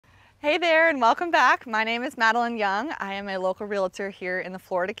Hey there and welcome back. My name is Madeline Young. I am a local realtor here in the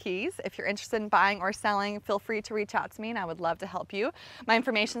Florida Keys. If you're interested in buying or selling, feel free to reach out to me and I would love to help you. My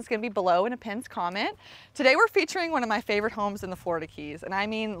information is going to be below in a pinned comment. Today we're featuring one of my favorite homes in the Florida Keys, and I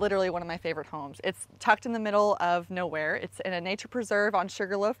mean literally one of my favorite homes. It's tucked in the middle of nowhere. It's in a nature preserve on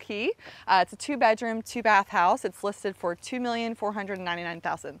Sugarloaf Key. It's a 2-bedroom, 2-bath house. It's listed for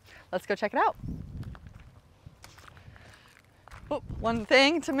 $2,499,000. Let's go check it out. Oh, one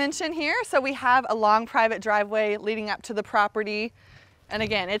thing to mention here, so we have a long private driveway leading up to the property, and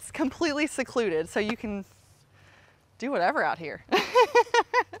again, it's completely secluded, so you can do whatever out here.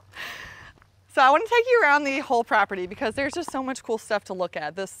 So I want to take you around the whole property because there's just so much cool stuff to look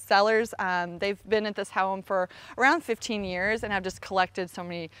at. The sellers, they've been at this home for around 15 years and have just collected so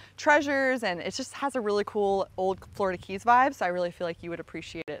many treasures, and it just has a really cool old Florida Keys vibe, so I really feel like you would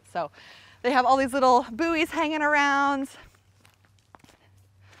appreciate it. So they have all these little buoys hanging around.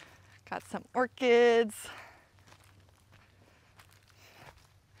 Got some orchids.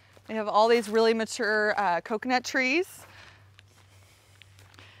 They have all these really mature coconut trees.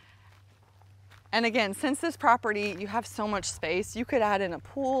 And again, since this property, you have so much space, you could add in a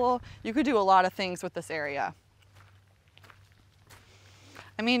pool, you could do a lot of things with this area.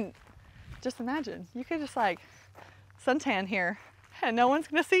 I mean, just imagine, you could just like suntan here and no one's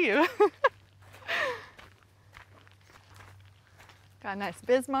gonna see you. Got a nice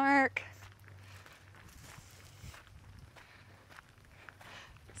Bismarck.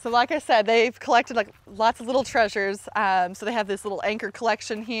 So like I said, they've collected like lots of little treasures. So they have this little anchor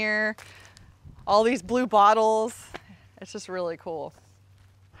collection here, all these blue bottles. It's just really cool.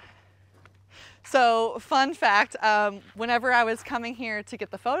 So fun fact, whenever I was coming here to get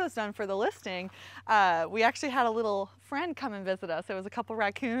the photos done for the listing, we actually had a little friend come and visit us. It was a couple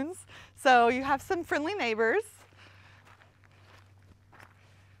raccoons. So you have some friendly neighbors.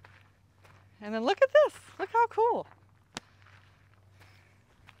 And then look at this, look how cool.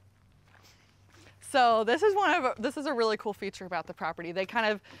 So this is a really cool feature about the property. They kind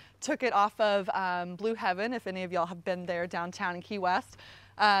of took it off of Blue Heaven, if any of y'all have been there downtown in Key West,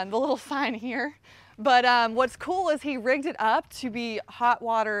 the little sign here. But what's cool is he rigged it up to be hot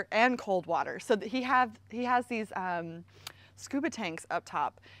water and cold water. So that he has these scuba tanks up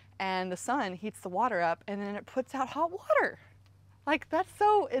top, and the sun heats the water up and then it puts out hot water. Like, that's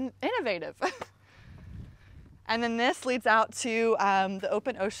so innovative. And then this leads out to the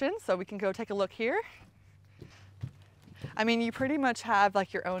open ocean, so we can go take a look here. I mean, you pretty much have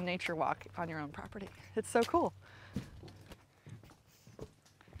like your own nature walk on your own property. It's so cool.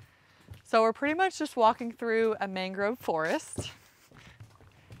 So we're pretty much just walking through a mangrove forest.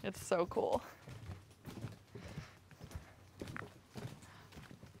 It's so cool.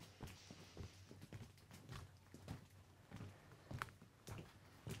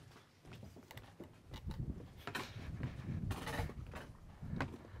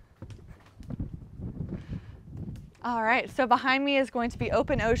 All right, so behind me is going to be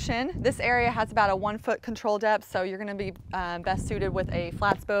open ocean. This area has about a 1-foot control depth, so you're gonna be best suited with a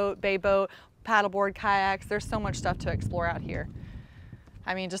flats boat, bay boat, paddleboard, kayaks. There's so much stuff to explore out here.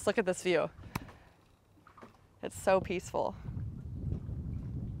 I mean, just look at this view. It's so peaceful.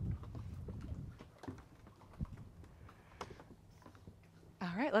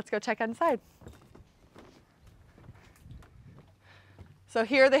 All right, let's go check inside. So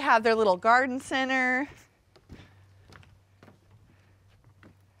here they have their little garden center.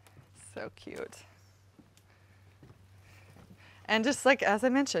 So cute. And just like, as I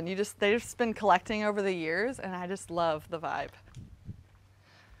mentioned, they've just been collecting over the years, and I just love the vibe.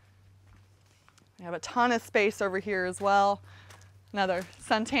 We have a ton of space over here as well. Another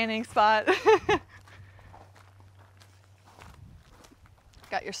sun tanning spot.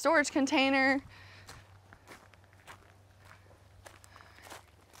 Got your storage container.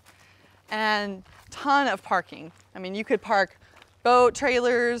 And ton of parking. I mean, you could park boat,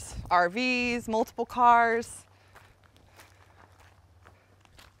 trailers, RVs, multiple cars.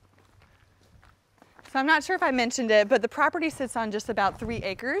 So I'm not sure if I mentioned it, but the property sits on just about 3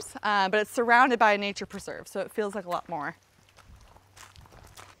 acres, but it's surrounded by a nature preserve, so it feels like a lot more.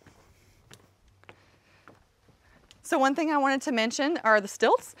 So one thing I wanted to mention are the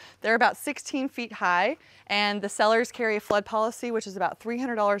stilts. They're about 16 feet high, and the sellers carry a flood policy, which is about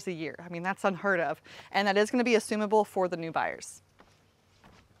 $300 a year. I mean, that's unheard of, and that is going to be assumable for the new buyers.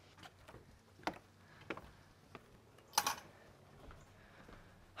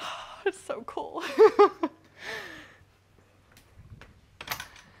 It's so cool.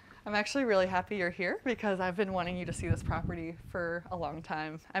 I'm actually really happy you're here because I've been wanting you to see this property for a long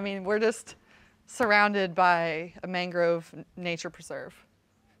time. I mean, we're just surrounded by a mangrove nature preserve.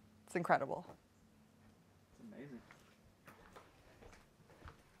 It's incredible. It's amazing.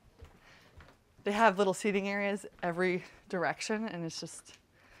 They have little seating areas every direction, and it's just,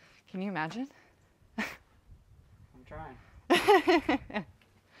 can you imagine? I'm trying.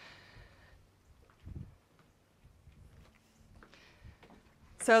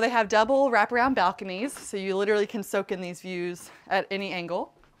 So they have double wraparound balconies, so you literally can soak in these views at any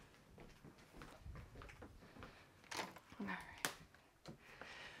angle.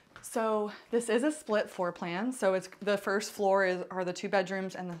 So this is a split floor plan. So it's the first floor are the 2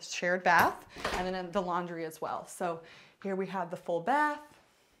 bedrooms and the shared bath, and then the laundry as well. So here we have the full bath.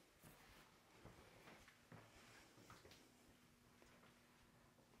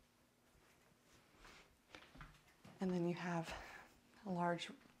 And then you have a large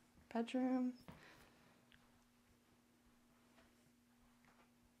bedroom.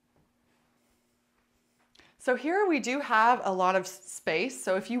 So here we do have a lot of space.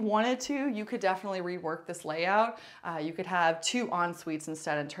 So if you wanted to, you could definitely rework this layout. You could have 2 en-suites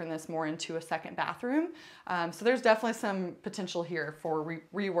instead and turn this more into a second bathroom. So there's definitely some potential here for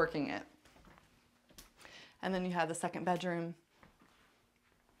reworking it. And then you have the second bedroom.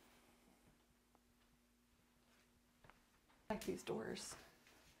 I like these doors.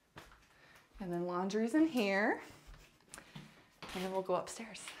 And then laundry's in here. And then we'll go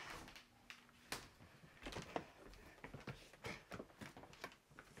upstairs.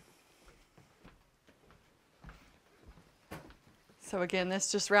 So again, this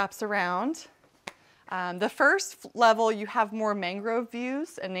just wraps around. The first level, you have more mangrove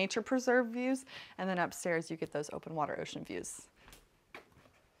views and nature preserve views, and then upstairs you get those open water ocean views.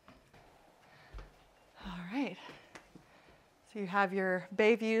 All right, so you have your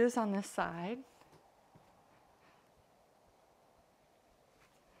bay views on this side.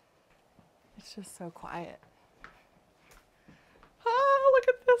 It's just so quiet. Oh,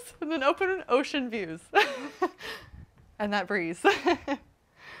 look at this, and then open ocean views. And that breeze. So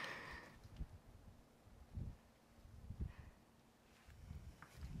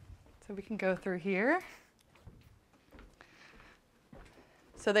we can go through here.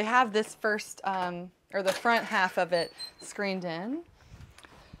 So they have this first, or the front half of it screened in.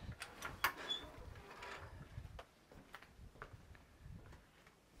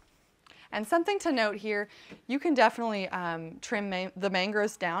 And something to note here, you can definitely trim the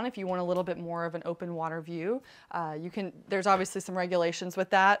mangroves down if you want a little bit more of an open water view. There's obviously some regulations with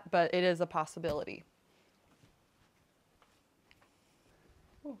that, but it is a possibility.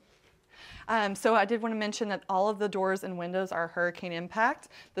 So I did want to mention that all of the doors and windows are hurricane impact.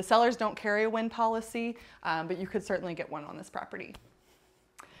 The sellers don't carry a wind policy, but you could certainly get one on this property.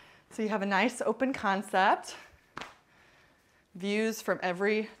 So you have a nice open concept. Views from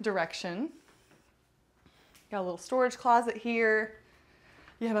every direction. Got a little storage closet here.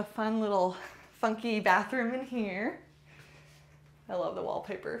 You have a fun little funky bathroom in here. I love the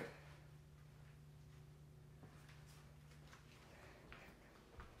wallpaper.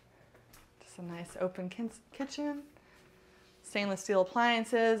 Just a nice open kitchen. Stainless steel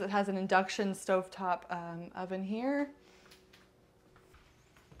appliances. It has an induction stovetop oven here.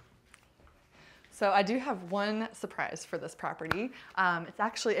 So I do have one surprise for this property. It's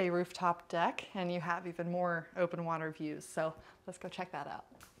actually a rooftop deck, and you have even more open water views. So let's go check that out.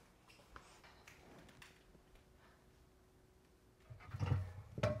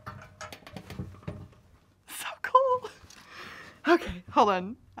 So cool. Okay, hold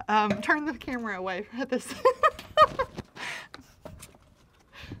on. Turn the camera away at this.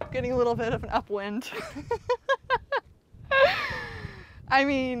 Getting a little bit of an upwind. I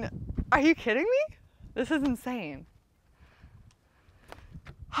mean, are you kidding me? This is insane.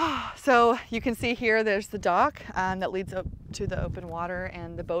 So you can see here, there's the dock that leads up to the open water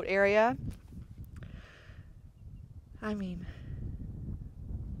and the boat area. I mean,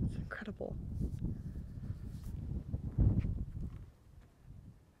 it's incredible.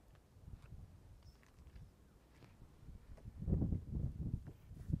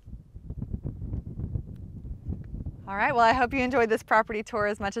 All right, well, I hope you enjoyed this property tour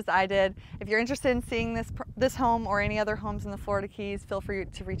as much as I did. If you're interested in seeing this home or any other homes in the Florida Keys, feel free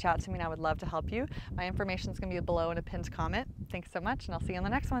to reach out to me and I would love to help you. My information is going to be below in a pinned comment. Thanks so much, and I'll see you on the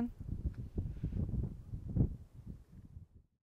next one.